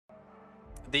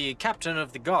The captain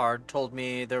of the guard told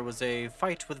me there was a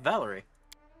fight with Valerie.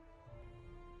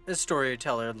 The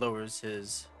storyteller lowers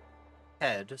his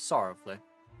head sorrowfully.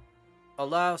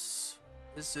 Alas,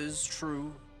 this is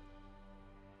true.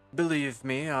 Believe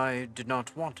me, I did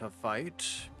not want a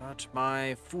fight, but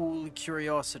my fool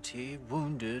curiosity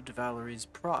wounded Valerie's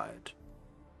pride.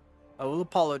 I will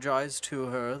apologize to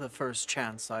her the first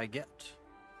chance I get.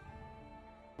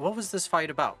 What was this fight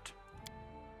about?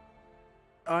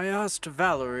 I asked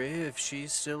Valerie if she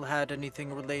still had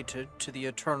anything related to the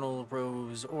Eternal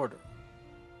Rose Order,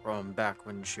 from back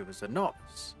when she was a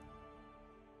novice.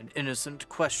 An innocent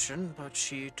question, but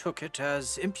she took it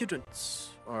as impudence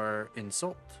or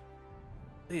insult.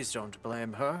 Please don't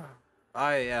blame her.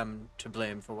 I am to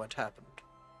blame for what happened.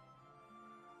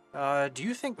 Do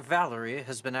you think Valerie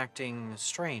has been acting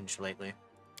strange lately?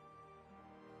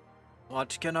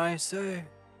 What can I say?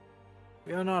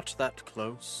 We are not that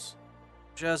close.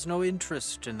 She has no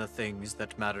interest in the things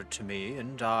that matter to me,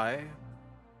 and I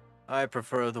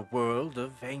prefer the world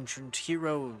of ancient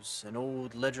heroes and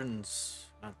old legends,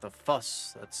 not the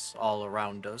fuss that's all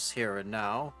around us here and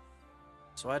now.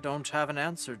 So I don't have an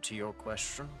answer to your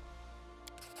question.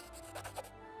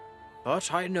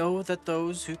 But I know that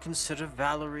those who consider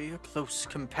Valerie a close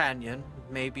companion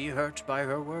may be hurt by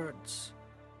her words.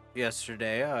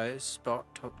 Yesterday I spoke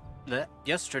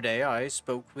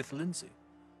with Lindsay.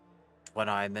 When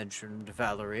I mentioned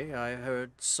Valerie, I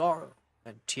heard sorrow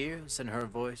and tears in her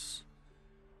voice.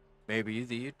 Maybe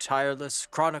the tireless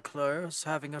chronicler is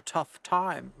having a tough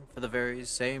time for the very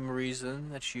same reason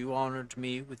that you honored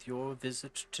me with your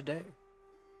visit today.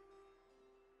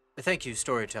 Thank you,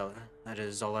 storyteller. That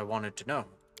is all I wanted to know.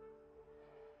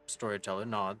 Storyteller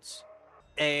nods.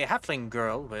 A halfling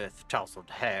girl with tousled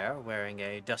hair, wearing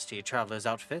a dusty traveler's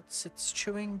outfit, sits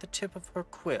chewing the tip of her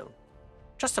quill.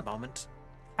 Just a moment.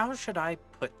 How should I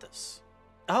put this?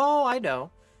 Oh, I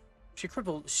know.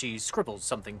 She scribbles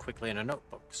something quickly in a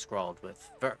notebook, scrawled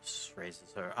with verse,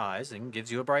 raises her eyes, and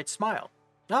gives you a bright smile.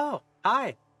 Oh,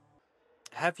 hi.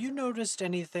 Have you noticed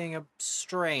anything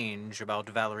strange about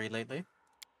Valerie lately?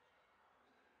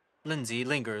 Lindsay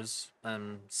lingers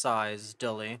and sighs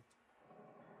dully.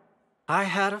 I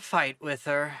had a fight with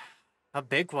her. A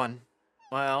big one.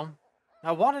 Well,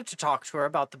 I wanted to talk to her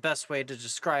about the best way to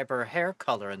describe her hair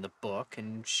color in the book,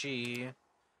 and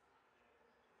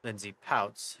Lindsay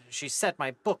pouts. She said my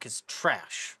book is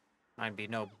trash. I'd be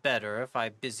no better if I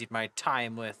busied my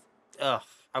time with... Ugh,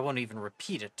 I won't even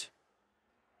repeat it.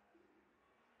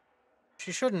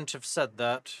 She shouldn't have said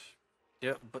that.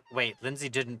 Yeah, but wait, Lindsay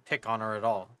didn't pick on her at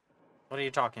all. What are you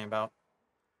talking about?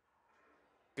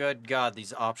 Good God,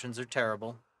 these options are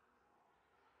terrible.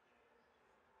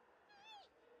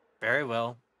 Very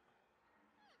well.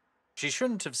 She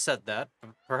shouldn't have said that,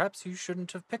 but perhaps you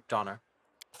shouldn't have picked on her.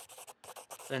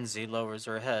 Lindsay lowers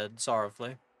her head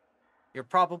sorrowfully. You're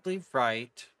probably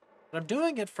right, but I'm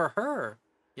doing it for her,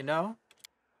 you know?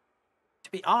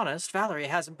 To be honest, Valerie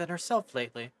hasn't been herself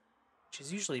lately.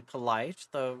 She's usually polite,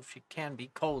 though she can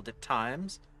be cold at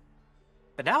times.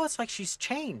 But now it's like she's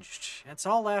changed. It's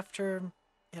all after,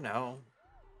 you know...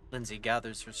 Lindsay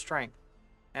gathers her strength.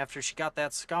 After she got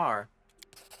that scar.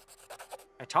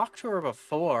 I talked to her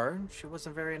before. She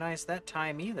wasn't very nice that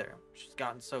time either. She's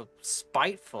gotten so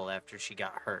spiteful after she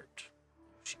got hurt.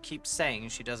 She keeps saying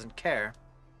she doesn't care.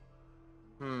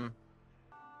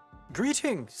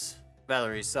 Greetings,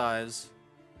 Valerie sighs.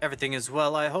 Everything is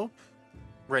well, I hope?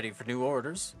 Ready for new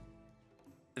orders?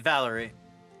 Valerie,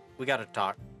 we gotta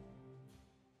talk.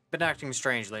 Been acting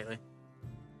strange lately.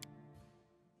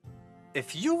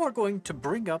 If you are going to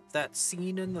bring up that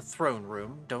scene in the throne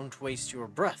room, don't waste your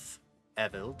breath.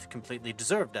 Evild completely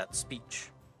deserved that speech.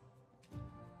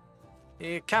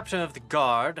 The captain of the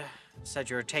guard said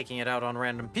you're taking it out on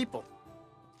random people.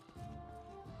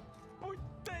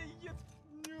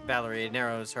 Valerie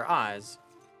narrows her eyes.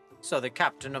 So the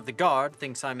captain of the guard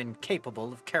thinks I'm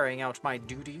incapable of carrying out my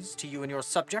duties to you and your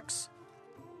subjects?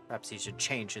 Perhaps he should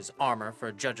change his armor for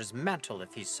a judge's mantle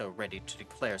if he's so ready to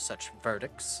declare such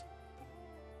verdicts.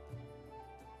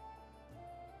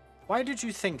 Why did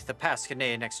you think the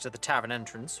pasquinade next to the tavern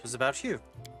entrance was about you?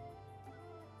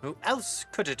 Who else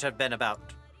could it have been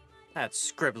about? That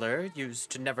scribbler used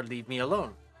to never leave me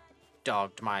alone.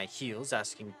 Dogged my heels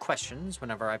asking questions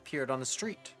whenever I appeared on the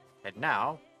street. And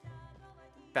now...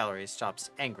 Valerie stops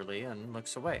angrily and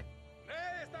looks away.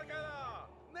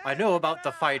 I know about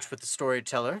the fight with the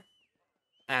storyteller.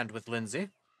 And with Lindsay.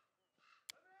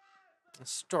 The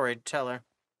storyteller.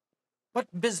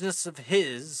 What business of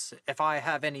his if I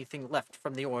have anything left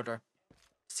from the order?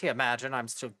 Does he imagine I'm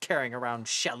still carrying around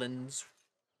Shaylin's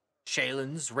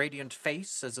radiant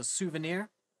face as a souvenir?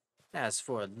 As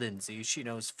for Lindsay, she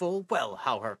knows full well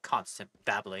how her constant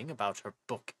babbling about her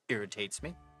book irritates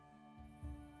me.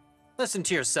 Listen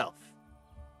to yourself.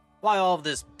 Why all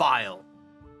this bile?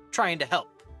 Trying to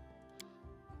help.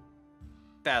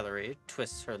 Valerie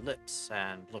twists her lips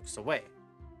and looks away,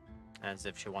 as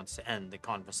if she wants to end the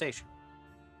conversation.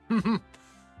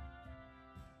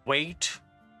 Wait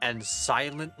and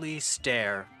silently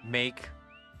stare. Make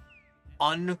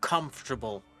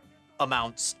uncomfortable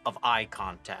amounts of eye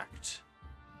contact.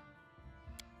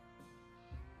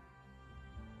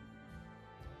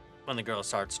 When the girl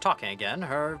starts talking again,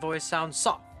 her voice sounds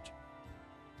soft.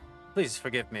 Please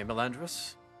forgive me,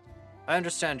 Mellandrious. I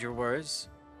understand your worries.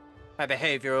 My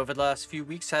behavior over the last few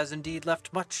weeks has indeed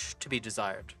left much to be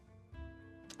desired.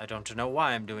 I don't know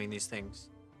why I'm doing these things.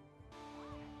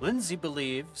 Lindsay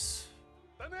believes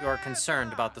you are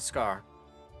concerned about the scar.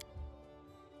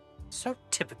 So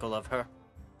typical of her.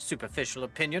 Superficial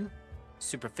opinion,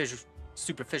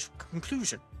 superficial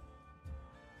conclusion.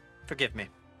 Forgive me.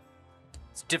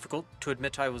 It's difficult to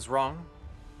admit I was wrong.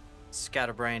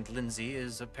 Scatterbrained Lindsay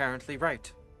is apparently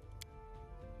right.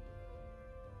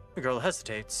 The girl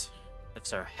hesitates, lifts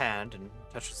her hand and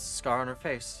touches the scar on her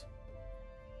face.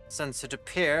 Since it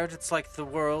appeared, it's like the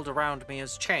world around me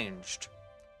has changed.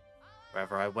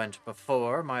 Wherever I went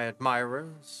before, my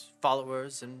admirers,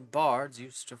 followers, and bards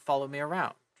used to follow me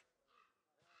around.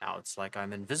 Now it's like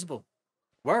I'm invisible.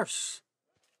 Worse.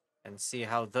 And see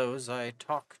how those I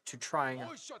talk to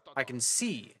I can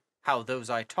see how those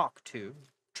I talk to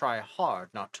try hard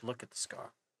not to look at the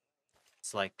scar.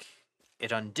 It's like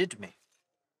it undid me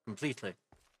completely.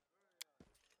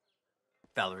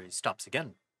 Valerie stops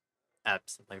again,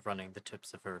 absently running the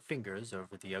tips of her fingers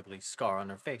over the ugly scar on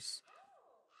her face.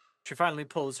 She finally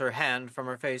pulls her hand from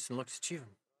her face and looks at you.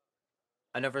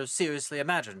 I never seriously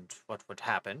imagined what would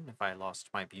happen if I lost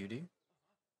my beauty.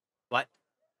 What?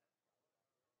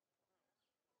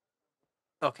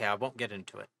 Okay, I won't get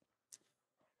into it.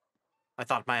 I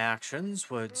thought my actions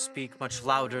would speak much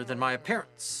louder than my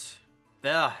appearance.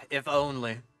 If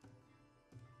only.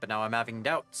 But now I'm having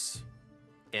doubts.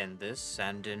 In this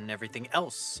and in everything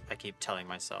else I keep telling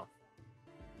myself.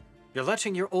 You're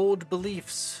letting your old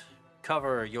beliefs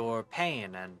cover your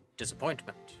pain and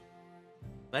disappointment.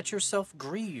 Let yourself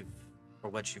grieve for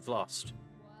what you've lost.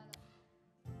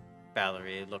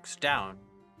 Valerie looks down.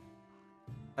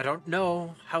 I don't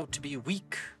know how to be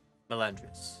weak,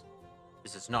 Mellandrious.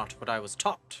 This is not what I was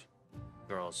taught.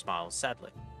 The girl smiles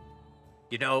sadly.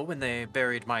 You know, when they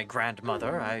buried my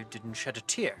grandmother, I didn't shed a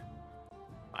tear.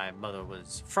 My mother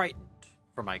was frightened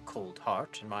for my cold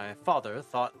heart, and my father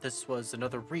thought this was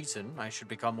another reason I should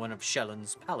become one of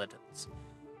Shellen's paladins.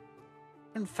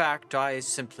 In fact, I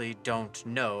simply don't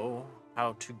know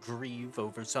how to grieve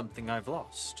over something I've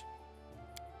lost.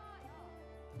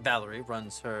 Valerie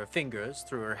runs her fingers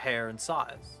through her hair and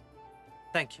sighs.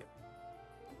 Thank you.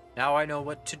 Now I know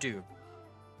what to do.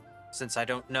 Since I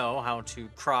don't know how to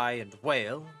cry and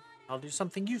wail, I'll do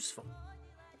something useful.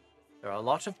 There are a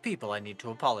lot of people I need to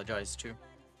apologize to.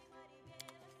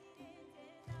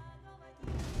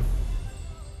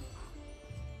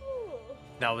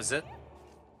 That was it.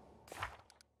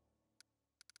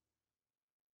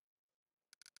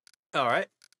 Alright.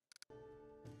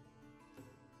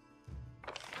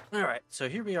 Alright, so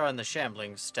here we are on the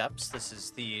Shambling Steppes. This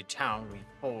is the town we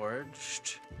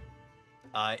forged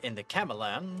in the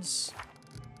Camellands.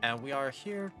 And we are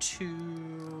here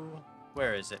to...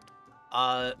 where is it?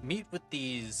 Meet with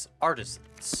these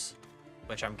artisans,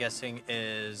 which I'm guessing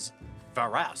is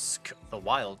Varask, the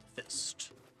Wild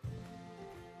Fist.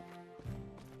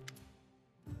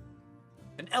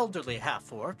 An elderly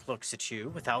half-orc looks at you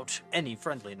without any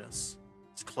friendliness.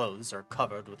 His clothes are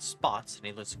covered with spots,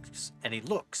 and he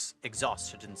looks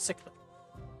exhausted and sickly.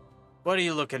 What are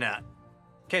you looking at?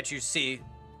 Can't you see?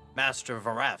 Master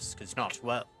Varask is not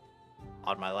well.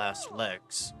 On my last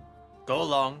legs. Go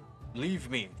along,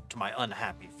 leave me to my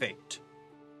unhappy fate.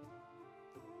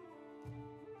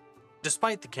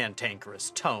 Despite the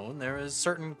cantankerous tone, there is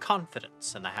certain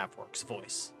confidence in the half-orc's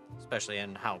voice, especially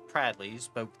in how proudly he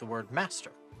spoke the word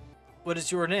master. What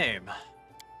is your name?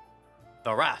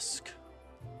 Varask.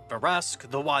 Varask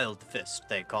the Wild Fist,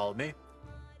 they call me.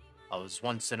 I was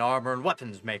once an armor and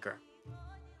weapons maker.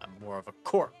 I'm more of a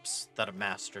corpse than a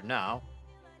master now.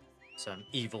 Some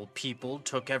evil people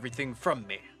took everything from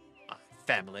me. My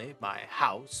family, my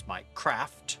house, my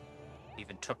craft.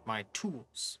 Even took my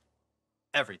tools.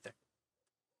 Everything.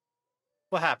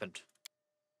 What happened?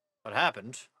 What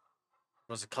happened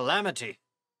was a calamity.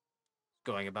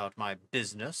 Going about my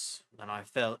business, then I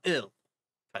fell ill,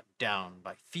 cut down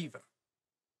by fever.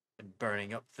 Been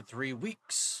burning up for 3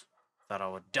 weeks. Thought I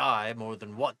would die more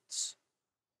than once.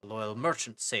 A loyal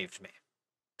merchant saved me.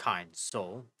 Kind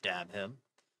soul, damn him.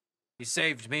 He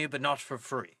saved me, but not for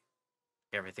free.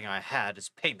 Everything I had is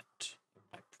payment.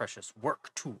 My precious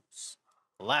work tools.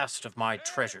 The last of my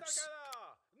treasures.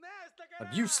 I'm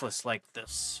useless like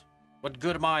this. What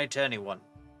good am I to anyone?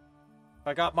 If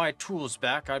I got my tools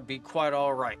back, I'd be quite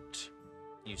alright.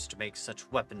 Used to make such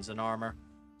weapons and armor.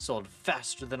 Sold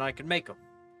faster than I could make them.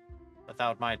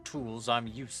 Without my tools, I'm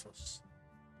useless.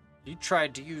 If you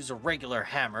tried to use a regular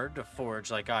hammer to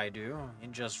forge like I do,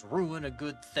 you'd just ruin a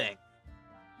good thing.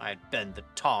 I'd bend the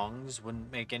tongs,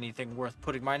 wouldn't make anything worth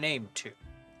putting my name to.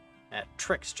 That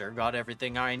trickster got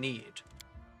everything I need.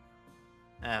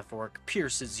 Athwark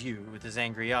pierces you with his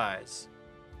angry eyes.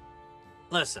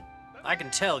 Listen, I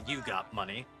can tell you got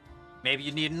money. Maybe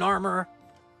you need an armor?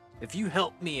 If you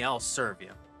help me, I'll serve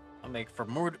you. I'll make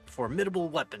formidable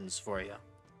weapons for you.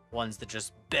 Ones that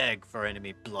just beg for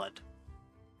enemy blood.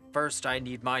 First, I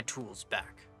need my tools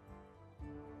back.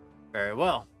 Very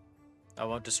well. I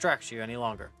won't distract you any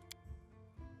longer.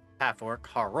 Half-orc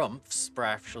harumphs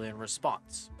brashly in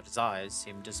response, but his eyes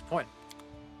seem disappointed.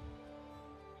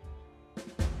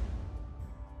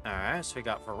 Alright, so we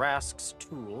got Varask's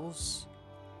tools.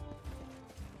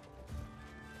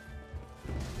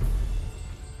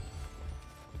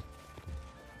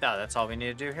 Oh, that's all we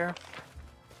need to do here?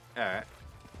 Alright.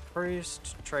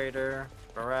 Priest, trader,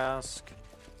 Varask.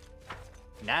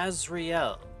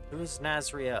 Nazriel. Who's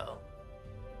Nazriel?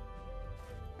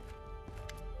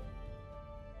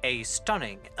 A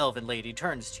stunning elven lady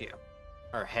turns to you.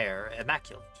 Her hair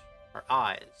immaculate. Her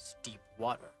eyes deep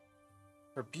water.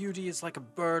 Her beauty is like a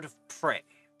bird of prey.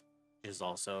 She is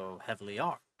also heavily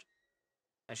armed.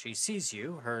 As she sees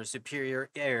you, her superior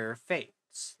air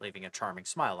fades, leaving a charming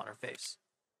smile on her face.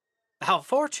 How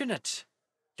fortunate!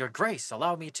 Your Grace,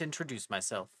 allow me to introduce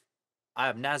myself. I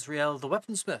am Nazriel the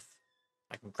Weaponsmith.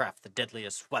 I can craft the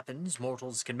deadliest weapons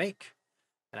mortals can make,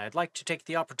 and I'd like to take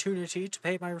the opportunity to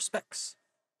pay my respects.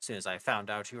 As soon as I found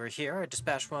out you were here, I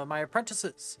dispatched one of my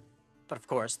apprentices. But of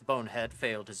course, the bonehead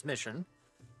failed his mission.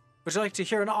 Would you like to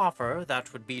hear an offer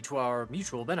that would be to our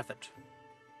mutual benefit?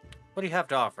 What do you have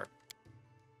to offer?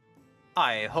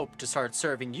 I hope to start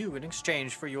serving you in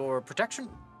exchange for your protection.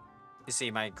 You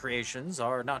see, my creations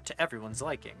are not to everyone's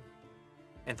liking.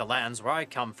 In the lands where I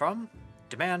come from,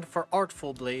 demand for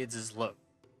artful blades is low.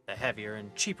 The heavier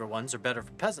and cheaper ones are better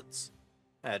for peasants.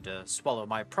 I had to swallow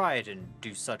my pride and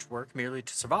do such work merely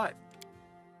to survive.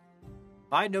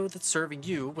 I know that serving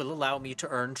you will allow me to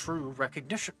earn true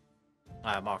recognition.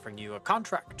 I am offering you a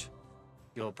contract.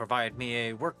 You'll provide me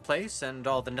a workplace and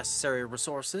all the necessary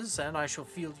resources, and I shall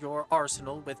fill your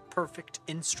arsenal with perfect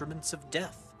instruments of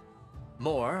death.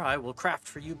 More, I will craft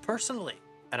for you personally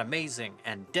an amazing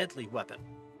and deadly weapon,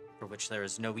 for which there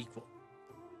is no equal.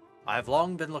 I have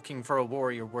long been looking for a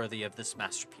warrior worthy of this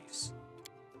masterpiece.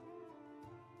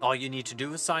 All you need to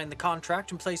do is sign the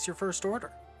contract and place your first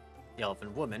order. The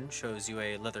elven woman shows you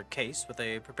a leather case with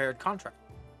a prepared contract.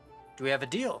 Do we have a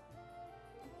deal?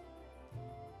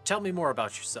 Tell me more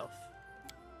about yourself.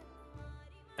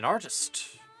 An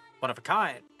artist, one of a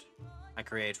kind. I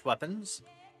create weapons,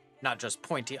 not just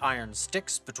pointy iron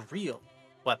sticks, but real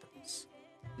weapons.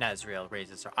 Nazriel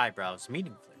raises her eyebrows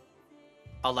meaningfully.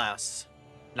 Alas,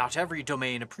 not every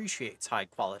domain appreciates high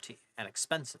quality and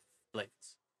expensive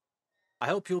blades. I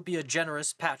hope you'll be a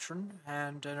generous patron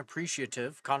and an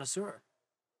appreciative connoisseur.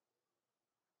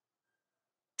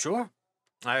 Sure,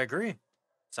 I agree.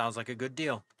 Sounds like a good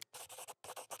deal.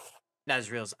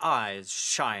 Nazriel's eyes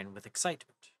shine with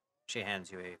excitement. She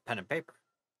hands you a pen and paper.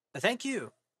 Thank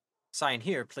you. Sign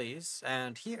here, please,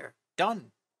 and here.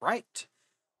 Done. Right.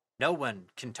 No one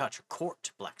can touch a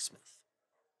court blacksmith.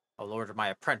 I'll order my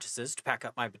apprentices to pack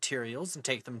up my materials and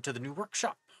take them to the new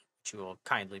workshop, which you will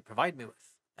kindly provide me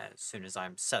with. As soon as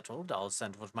I'm settled, I'll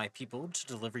send one of my people to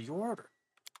deliver your order.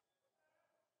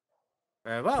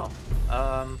 Very well.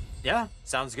 Yeah,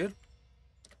 sounds good.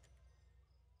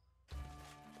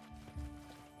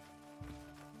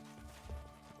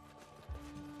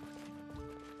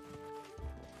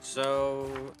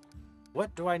 So,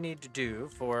 what do I need to do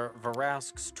for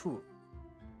Varask's tool?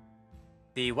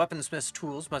 The weaponsmith's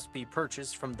tools must be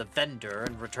purchased from the vendor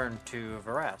and returned to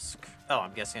Varask. Oh,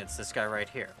 I'm guessing it's this guy right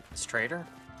here. This trader?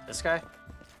 This guy?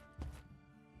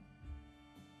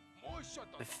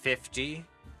 50.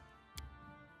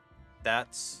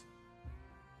 That's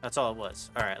all it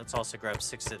was. Alright, let's also grab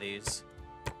 6 of these.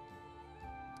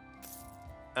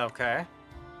 Okay.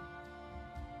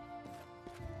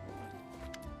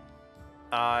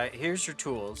 Here's your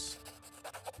tools.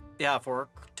 The half-orc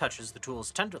touches the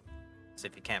tools tenderly, as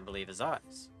if he can't believe his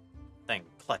eyes. Then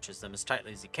clutches them as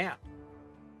tightly as he can.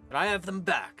 Can I have them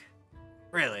back?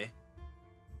 Really?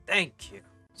 Thank you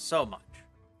so much.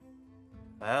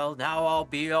 Well, now I'll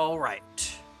be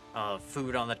alright. I'll have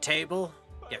food on the table,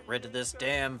 get rid of this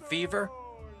damn fever,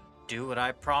 do what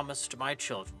I promised to my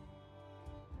children.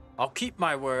 I'll keep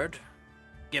my word.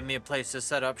 Give me a place to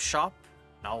set up shop,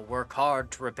 and I'll work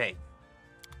hard to repay.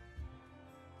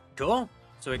 Cool.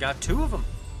 So we got 2 of them.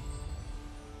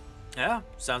 Yeah,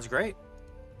 sounds great.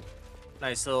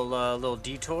 Nice little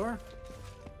detour.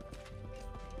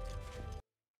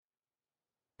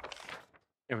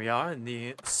 Here we are in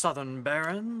the Southern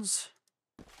Barrens.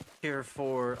 Here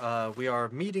for, we are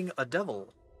meeting a devil.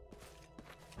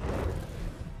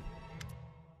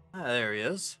 Ah, there he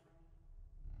is.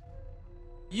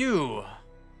 You!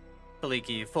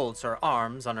 Kaliki folds her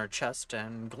arms on her chest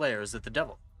and glares at the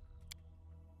devil.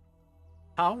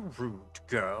 How rude,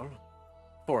 girl.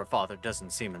 Forefather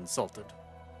doesn't seem insulted.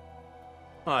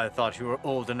 I thought you were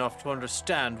old enough to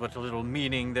understand what little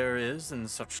meaning there is in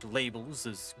such labels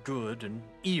as good and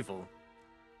evil.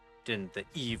 Didn't the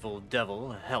evil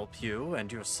devil help you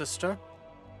and your sister?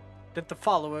 Did the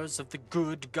followers of the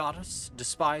good goddess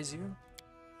despise you?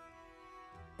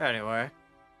 Anyway,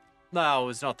 now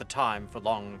is not the time for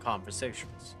long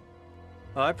conversations.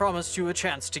 I promised you a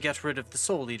chance to get rid of the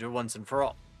Soul Eater once and for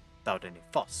all, without any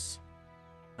fuss.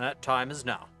 That time is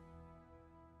now.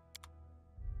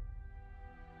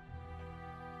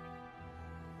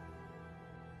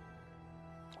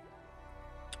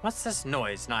 What's this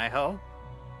noise, Naiho?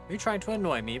 Are you trying to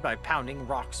annoy me by pounding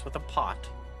rocks with a pot?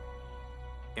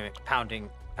 You mean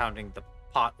pounding the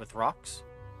pot with rocks?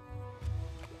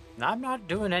 I'm not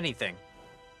doing anything.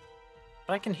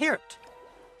 But I can hear it.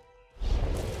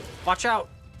 Watch out!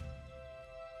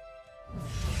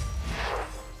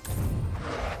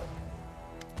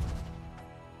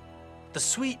 The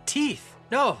sweet teeth!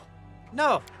 No!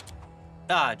 No!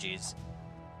 Ah, jeez.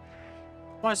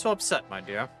 Why so upset, my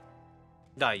dear?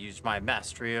 I used my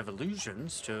mastery of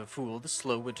illusions to fool the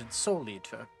slow-witted Soul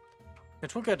Eater.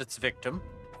 It will get its victim,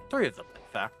 3 of them, in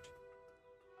fact.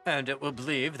 And it will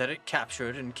believe that it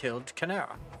captured and killed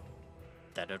Canera.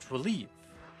 Then it will leave,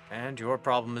 and your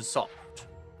problem is solved.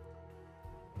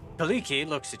 Kaliki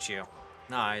looks at you,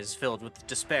 eyes filled with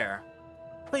despair.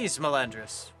 Please,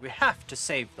 Mellandrious, we have to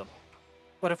save them.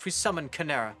 What if we summon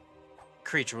Canera? The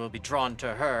creature will be drawn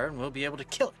to her, and we'll be able to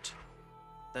kill it.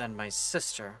 Then my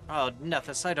sister. Oh,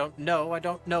 Nethys, I don't know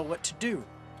what to do.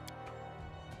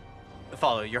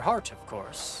 Follow your heart, of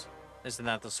course. Isn't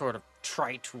that the sort of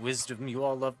trite wisdom you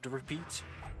all love to repeat?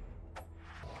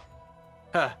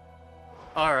 Huh.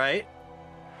 Alright.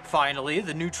 Finally,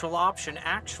 the neutral option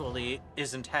actually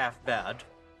isn't half bad.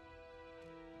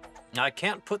 I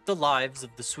can't put the lives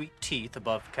of the sweet teeth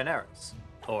above Canera's,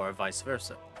 or vice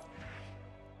versa.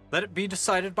 Let it be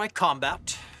decided by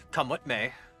combat, come what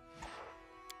may.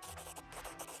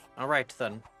 Alright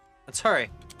then, let's hurry.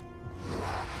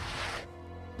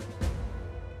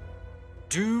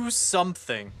 Do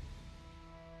something.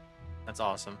 That's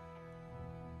awesome.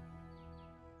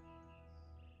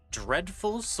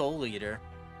 Dreadful Soul Eater.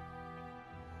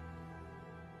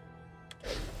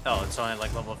 Oh, it's only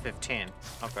like level 15.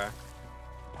 Okay.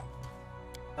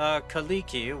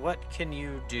 Kaliki, what can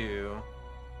you do?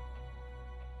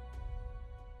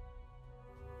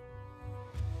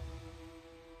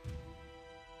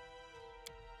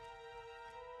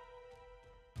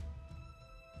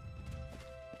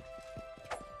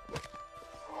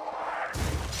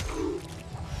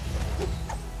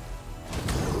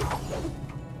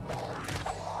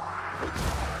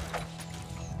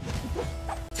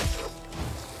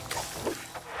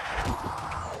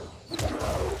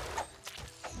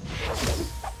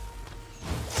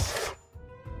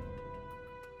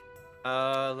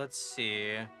 Let's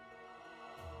see.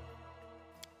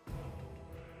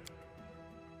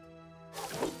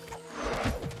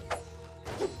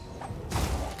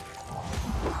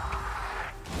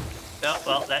 Oh,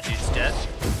 well, that dude's dead.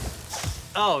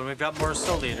 Oh, and we've got more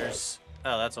Soul Eaters.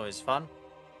 Oh, that's always fun.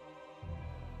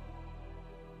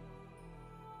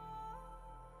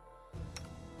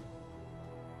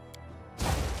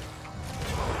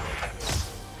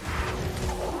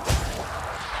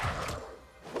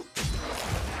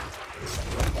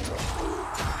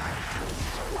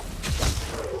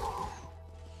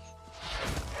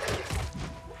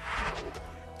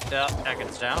 Yeah,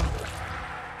 Ekken's down.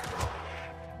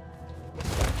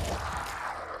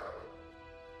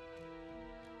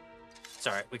 It's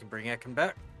alright, we can bring Ekken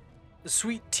back. The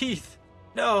sweet teeth!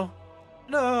 No!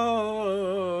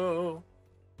 No!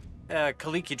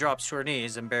 Kaliki drops to her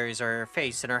knees and buries her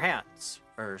face in her hands.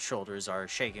 Her shoulders are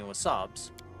shaking with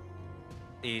sobs.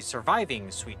 The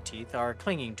surviving sweet teeth are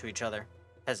clinging to each other,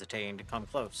 hesitating to come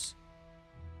close.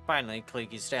 Finally,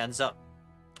 Kaliki stands up.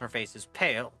 Her face is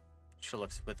pale. She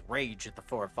looks with rage at the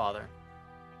forefather.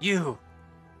 You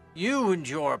and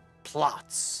your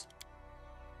plots.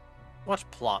 What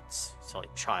plots, silly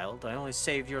child? I only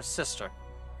saved your sister.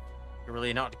 You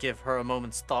really not give her a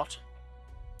moment's thought?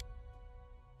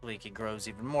 Kaliki grows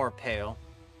even more pale.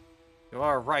 You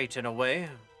are right in a way.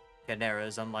 Canera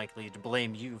is unlikely to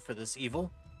blame you for this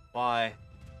evil. Why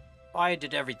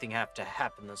did everything have to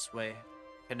happen this way?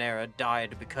 Canera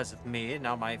died because of me, and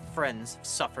now my friends have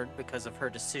suffered because of her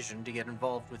decision to get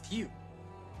involved with you.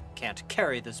 Can't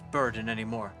carry this burden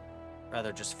anymore.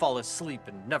 Rather just fall asleep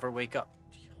and never wake up.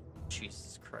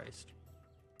 Jesus Christ.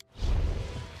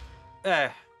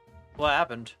 What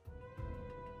happened?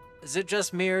 Is it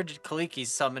just me, or did Kaliki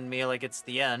summon me like it's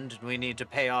the end and we need to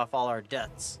pay off all our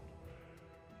debts?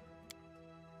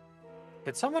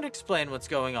 Could someone explain what's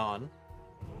going on?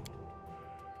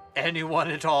 Anyone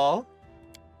at all?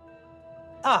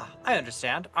 Ah, I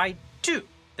understand. I do.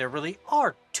 There really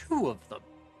are 2 of them.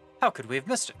 How could we have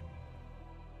missed it?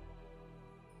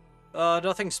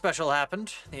 Nothing special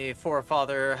happened. The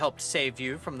forefather helped save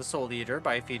you from the Soul Eater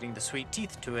by feeding the sweet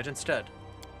teeth to it instead.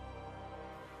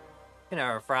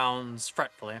 Canera frowns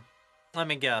fretfully. Let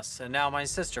me guess, and now my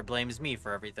sister blames me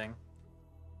for everything.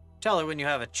 Tell her when you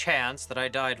have a chance that I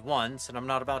died once and I'm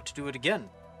not about to do it again.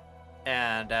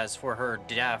 And as for her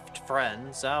daft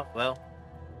friends, well,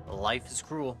 life is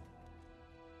cruel.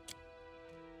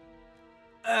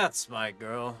 That's my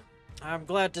girl. I'm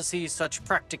glad to see such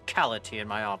practicality in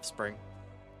my offspring.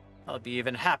 I'll be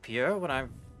even happier when I've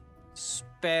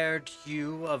spared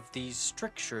you of the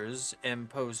strictures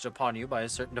imposed upon you by a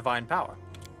certain divine power.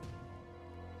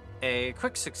 A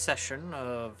quick succession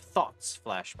of thoughts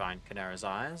flashed behind Canera's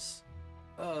eyes.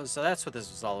 Oh, so that's what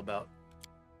this was all about.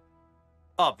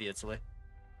 Obviously.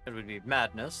 It would be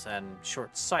madness and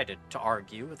short-sighted to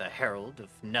argue with a herald of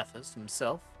Nethys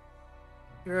himself.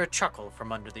 You're a chuckle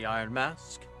from under the iron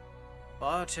mask.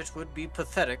 But it would be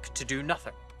pathetic to do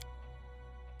nothing.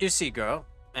 You see, girl,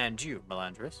 and you,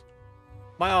 Mellandrious,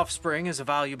 my offspring is a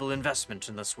valuable investment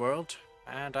in this world,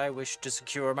 and I wish to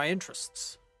secure my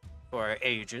interests. For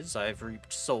ages, I've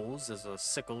reaped souls as a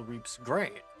sickle reaps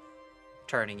grain,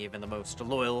 turning even the most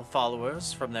loyal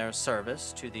followers from their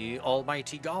service to the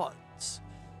almighty gods.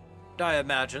 And I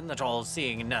imagine that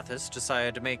all-seeing Nethys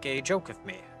decided to make a joke of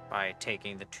me by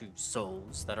taking the 2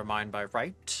 souls that are mine by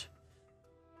right.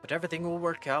 But everything will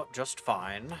work out just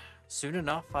fine. Soon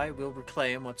enough, I will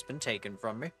reclaim what's been taken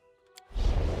from me.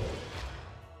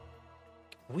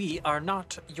 We are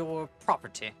not your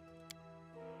property.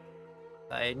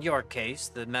 In your case,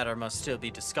 the matter must still be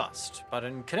discussed, but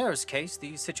in Canera's case,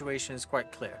 the situation is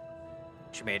quite clear.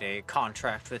 She made a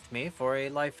contract with me for a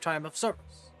lifetime of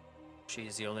service.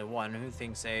 She's the only one who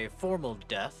thinks a formal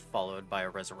death, followed by a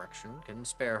resurrection, can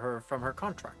spare her from her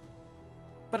contract.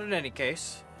 But in any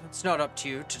case, it's not up to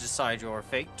you to decide your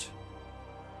fate.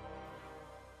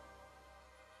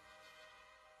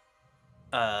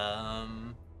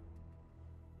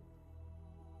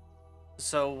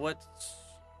 So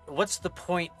what's the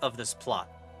point of this plot?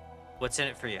 What's in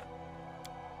it for you?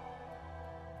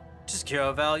 To secure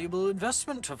a valuable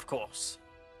investment, of course.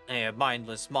 A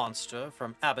mindless monster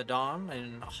from Abaddon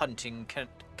and hunting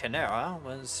Canera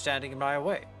was standing in my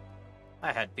way.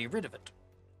 I had to be rid of it.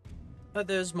 But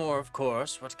there's more, of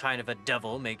course. What kind of a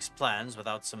devil makes plans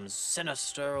without some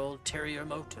sinister ulterior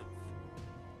motive?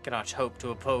 Cannot hope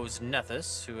to oppose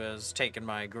Nethys, who has taken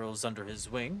my girls under his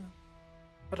wing.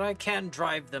 But I can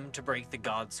drive them to break the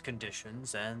god's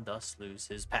conditions and thus lose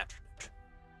his patronage.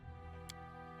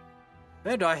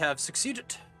 And I have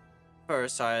succeeded.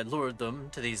 First, I lured them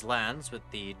to these lands with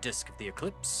the Disk of the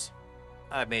Eclipse.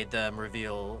 I made them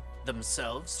reveal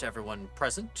themselves to everyone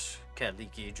present.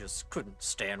 Kaliki just couldn't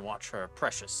stay and watch her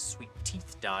precious sweet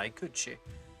teeth die, could she?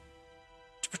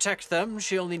 To protect them,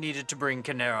 she only needed to bring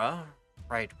Canera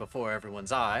right before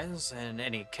everyone's eyes. In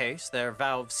any case, their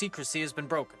vow of secrecy has been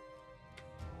broken.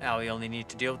 Now we only need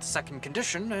to deal with the second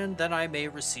condition, and then I may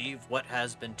receive what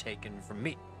has been taken from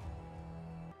me.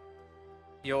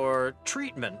 Your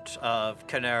treatment of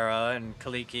Canera and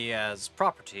Kaliki as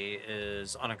property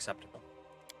is unacceptable.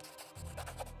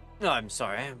 I'm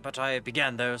sorry, but I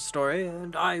began their story,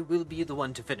 and I will be the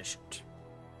one to finish it.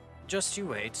 Just you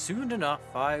wait. Soon enough,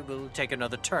 I will take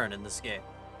another turn in this game.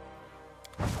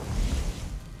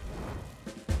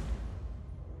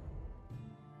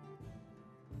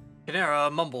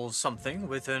 Canera mumbles something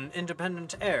with an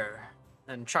independent air,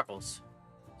 and chuckles.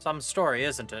 Some story,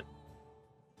 isn't it?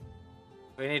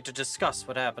 We need to discuss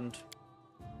what happened.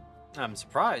 I'm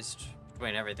surprised. It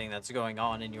Between everything that's going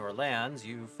on in your lands,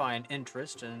 you find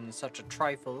interest in such a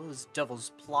trifle as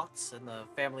devil's plots and the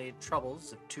family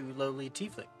troubles of two lowly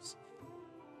tieflings.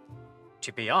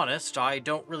 To be honest, I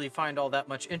don't really find all that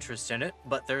much interest in it,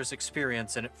 but there's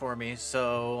experience in it for me,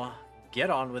 so get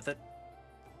on with it.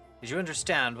 Did you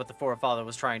understand what the forefather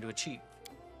was trying to achieve?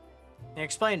 He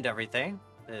explained everything,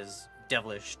 his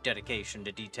devilish dedication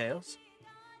to details.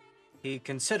 He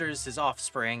considers his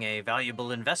offspring a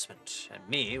valuable investment, and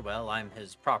me, well, I'm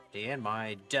his property, and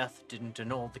my death didn't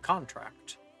annul the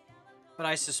contract. But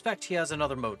I suspect he has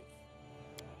another motive.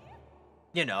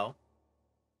 You know,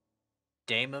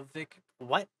 Dame of Vic.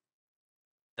 What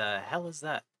the hell is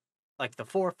that? Like the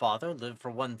forefather lived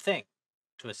for one thing,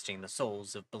 twisting the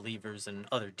souls of believers in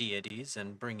other deities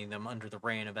and bringing them under the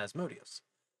reign of Asmodeus.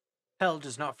 Hell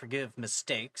does not forgive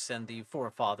mistakes, and the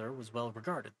forefather was well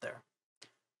regarded there.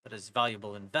 But his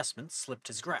valuable investment slipped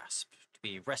his grasp, to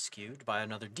be rescued by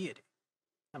another deity.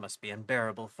 That must be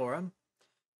unbearable for him.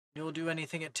 You'll do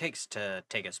anything it takes to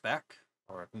take us back,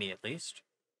 or me at least.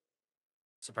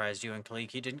 Surprised you and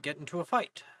Kaliki didn't get into a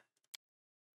fight.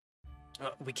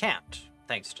 We can't,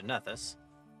 thanks to Nethys.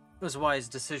 It was a wise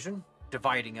decision,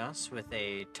 dividing us with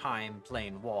a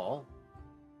time-plane wall.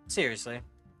 Seriously,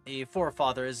 the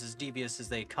forefather is as devious as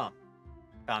they come.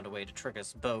 Found a way to trick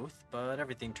us both, but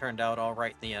everything turned out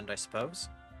alright in the end, I suppose.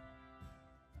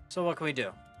 So what can we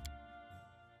do?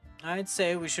 I'd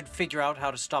say we should figure out how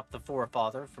to stop the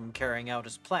forefather from carrying out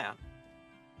his plan.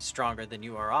 Stronger than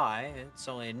you or I, it's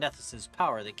only Nethys'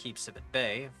 power that keeps him at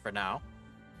bay, for now.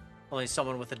 Only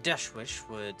someone with a Desh wish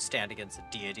would stand against a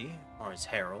deity, or his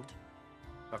herald.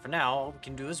 But for now, all we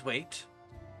can do is wait.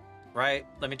 Right,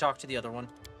 let me talk to the other one.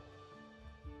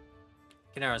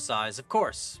 Kinara sighs, of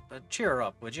course, but cheer her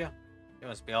up, would you? She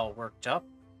must be all worked up.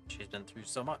 She's been through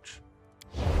so much.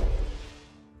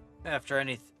 After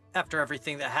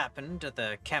everything that happened at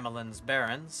the Camelin's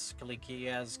Barrens,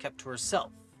 Kaliki has kept to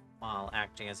herself, while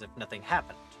acting as if nothing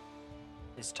happened.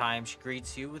 This time she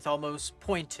greets you with almost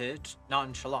pointed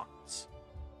nonchalance.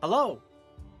 Hello!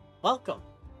 Welcome!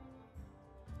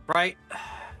 Right,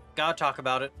 gotta talk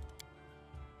about it.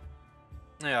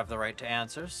 You have the right to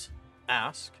answers.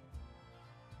 Ask.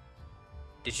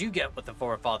 Did you get what the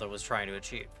forefather was trying to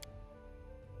achieve?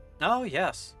 Oh,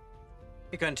 yes.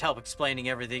 He couldn't help explaining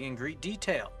everything in great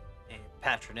detail. A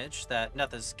patronage that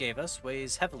Nethys gave us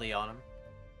weighs heavily on him.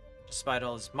 Despite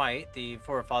all his might, the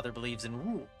forefather believes in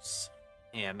rules.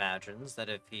 He imagines that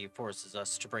if he forces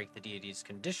us to break the deity's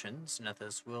conditions,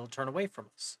 Nethys will turn away from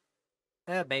us.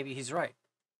 Maybe he's right.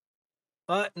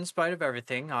 But in spite of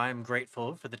everything, I'm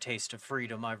grateful for the taste of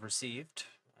freedom I've received.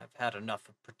 I've had enough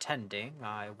of pretending.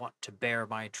 I want to bear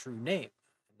my true name,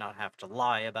 and not have to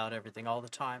lie about everything all the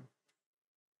time.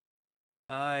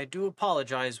 I do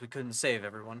apologize we couldn't save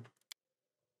everyone.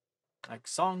 Like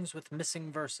songs with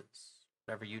missing verses.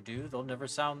 Whatever you do, they'll never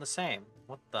sound the same.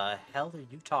 What the hell are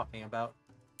you talking about?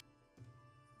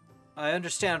 I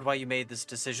understand why you made this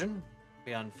decision. It'd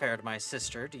be unfair to my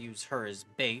sister to use her as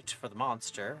bait for the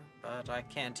monster, but I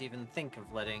can't even think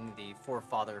of letting the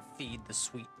forefather feed the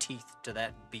sweet teeth to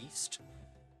that beast.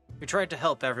 We tried to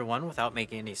help everyone without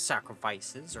making any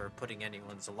sacrifices or putting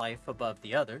anyone's life above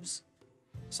the others.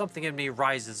 Something in me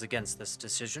rises against this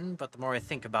decision, but the more I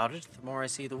think about it, the more I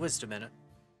see the wisdom in it.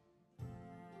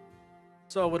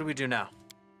 So what do we do now?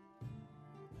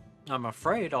 I'm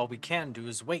afraid all we can do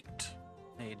is wait.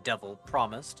 A devil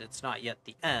promised it's not yet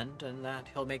the end, and that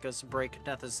he'll make us break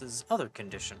Nethys' other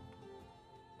condition.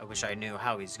 I wish I knew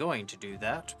how he's going to do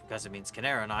that, because it means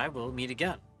Kinara and I will meet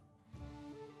again.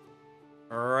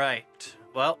 Right.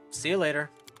 Well, see you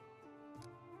later.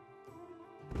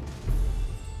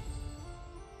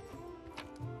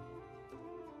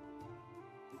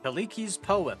 Kaliki's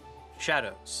poem,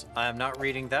 Shadows. I am not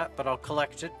reading that, but I'll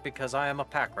collect it because I am a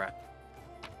pack rat.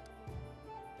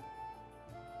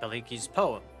 Kaliki's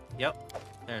poem. Yep,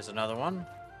 there's another one.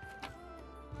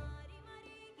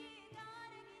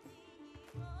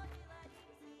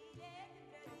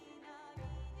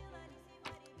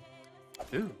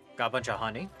 Ooh, got a bunch of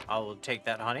honey. I will take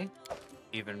that honey.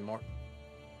 Even more.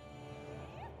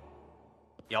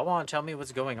 Y'all want to tell me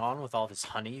what's going on with all this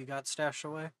honey you got stashed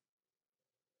away?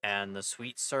 And the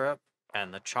sweet syrup,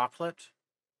 and the chocolate,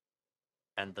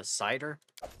 and the cider?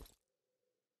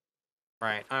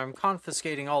 Right, I'm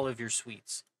confiscating all of your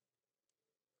sweets.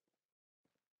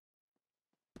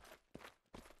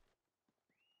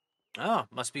 Ah,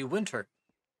 must be winter.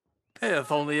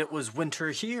 If only it was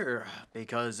winter here,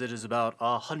 because it is about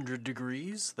 100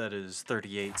 degrees, that is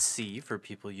 38 C for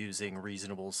people using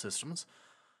reasonable systems.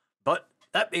 But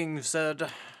that being said,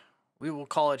 we will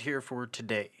call it here for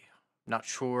today. Not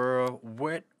sure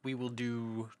what we will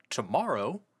do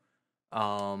tomorrow.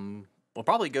 We'll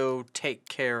probably go take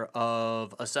care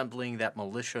of assembling that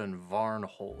militia in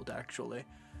Varnhold, actually.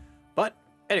 But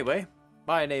anyway,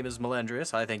 my name is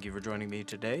Mellandrious. I thank you for joining me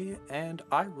today, and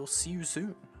I will see you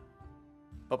soon.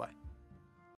 Bye-bye.